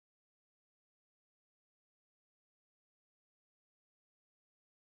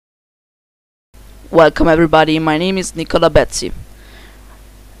Welcome everybody, my name is Nicola Bezzi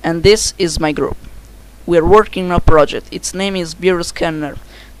and this is my group. We are working on a project, its name is Virus Scanner.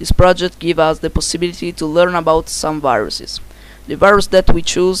 This project gives us the possibility to learn about some viruses. The virus that we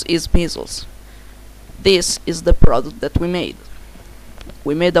choose is measles. This is the product that we made.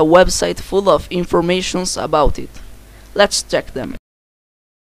 We made a website full of informations about it. Let's check them.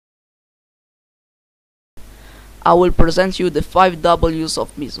 I will present you the 5 W's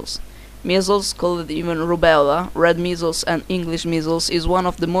of measles. Measles, called even rubella, red measles and English measles, is one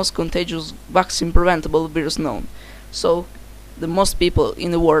of the most contagious vaccine-preventable viruses known, so the most people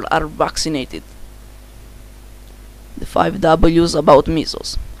in the world are vaccinated. The 5 W's about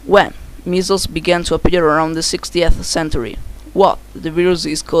measles. When? Measles began to appear around the 60th century. What? The virus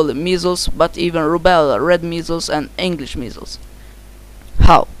is called measles, but even rubella, red measles and English measles.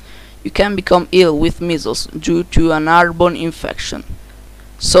 How? You can become ill with measles due to an airborne infection.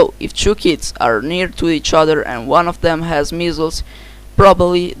 So, if two kids are near to each other and one of them has measles,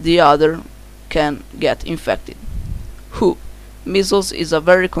 probably the other can get infected. Who? Measles is a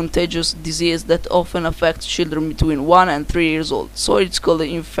very contagious disease that often affects children between 1 and 3 years old, so it's called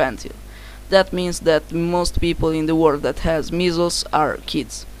infantile. That means that most people in the world that has measles are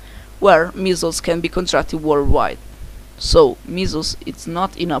kids, where measles can be contracted worldwide. So, measles it's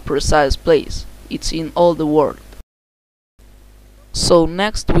not in a precise place, it's in all the world. So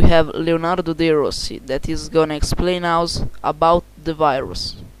next we have Leonardo De Rossi that is gonna explain us about the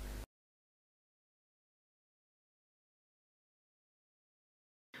virus.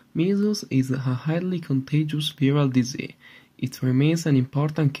 Measles is a highly contagious viral disease. It remains an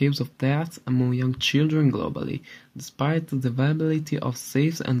important cause of death among young children globally, despite the availability of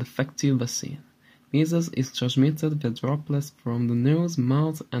safe and effective vaccine. Measles is transmitted via droplets from the nose,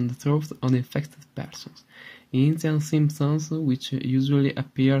 mouth, and throat of infected persons. Initial symptoms, which usually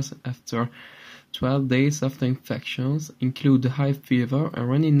appears after 12 days after infections, include high fever, a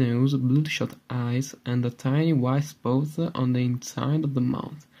runny nose, bloodshot eyes, and a tiny white spot on the inside of the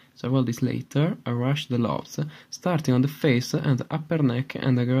mouth. Several days later, a rash develops, starting on the face and the upper neck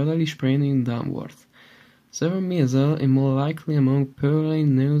and gradually spreading downwards. Severe measles is more likely among poorly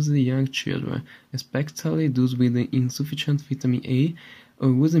nourished young children, especially those with insufficient vitamin A or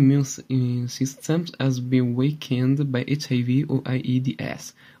whose immune system has been weakened by HIV or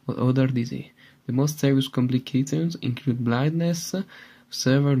AIDS or other disease. The most serious complications include blindness,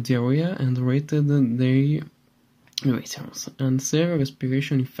 severe diarrhea and related dehydration, and severe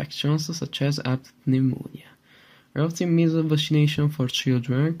respiratory infections such as pneumonia. Routine measles vaccination for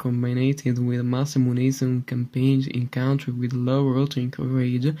children, combined with mass immunization campaigns in countries with low routine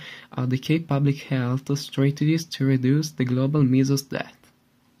coverage, are the key public health strategies to reduce the global measles death.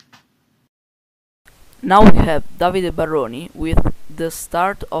 Now we have Davide Barroni with the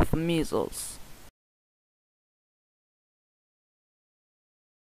start of measles.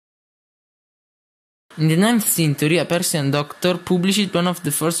 In the 9th century, a Persian doctor published one of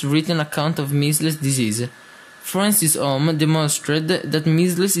the first written accounts of measles disease. Francis Ohm demonstrated that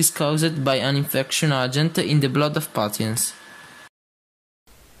measles is caused by an infection agent in the blood of patients.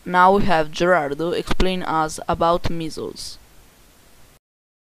 Now we have Gerardo explain us about measles.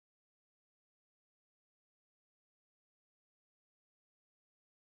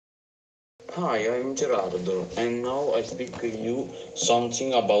 Hi, I'm Gerardo, and now I speak to you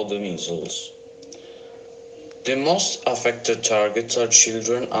something about the measles. The most affected targets are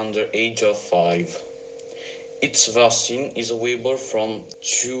children under age of 5. Its vaccine is available from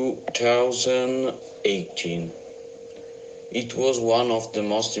 2018. It was one of the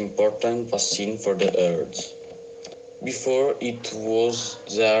most important vaccines for the earth. Before it was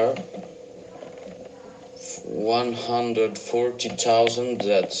there 140,000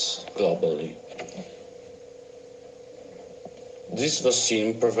 deaths globally. This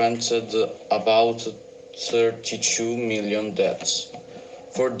vaccine prevented about 32 million deaths.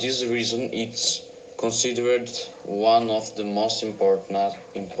 For this reason, it's considered one of the most important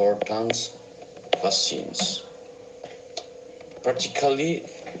vaccines. Practically,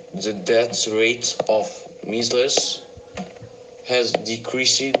 the death rate of measles has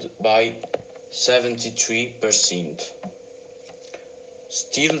decreased by 73%.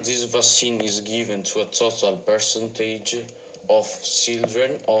 Still, this vaccine is given to a total percentage of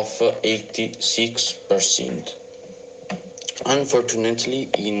children of 86%. Unfortunately,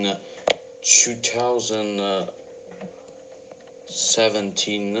 in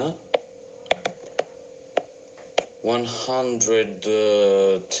 2017,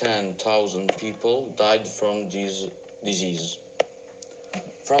 110,000 people died from this disease.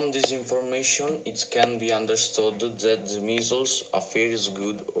 From this information, it can be understood that the measles affair is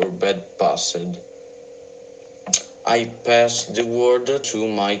good or bad passed. I pass the word to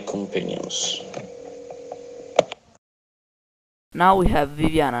my companions. Now we have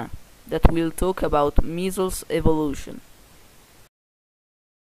Viviana, that will talk about measles evolution.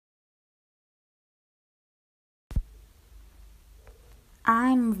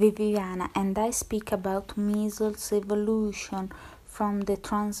 I'm Viviana and I speak about measles evolution from the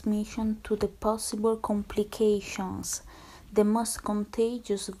transmission to the possible complications. The most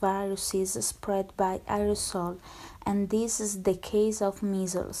contagious virus is spread by aerosol, and this is the case of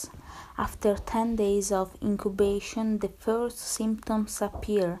measles. After 10 days of incubation, the first symptoms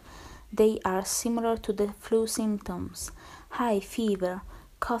appear. They are similar to the flu symptoms: high fever,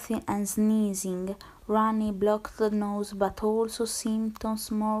 coughing and sneezing, runny, blocked nose, but also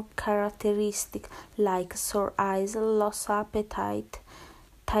symptoms more characteristic like sore eyes, lost appetite,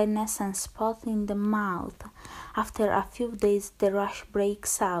 tiredness and spot in the mouth. After a few days the rash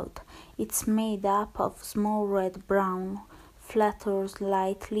breaks out. It's made up of small red-brown, flat or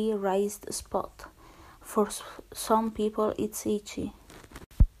slightly raised spots. For some people it's itchy.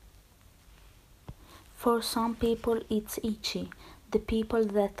 The people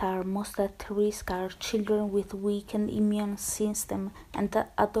that are most at risk are children with weakened immune system and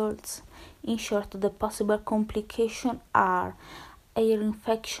adults. In short, the possible complications are ear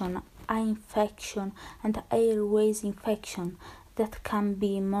infection, eye infection, and airways infection that can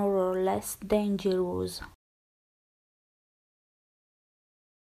be more or less dangerous.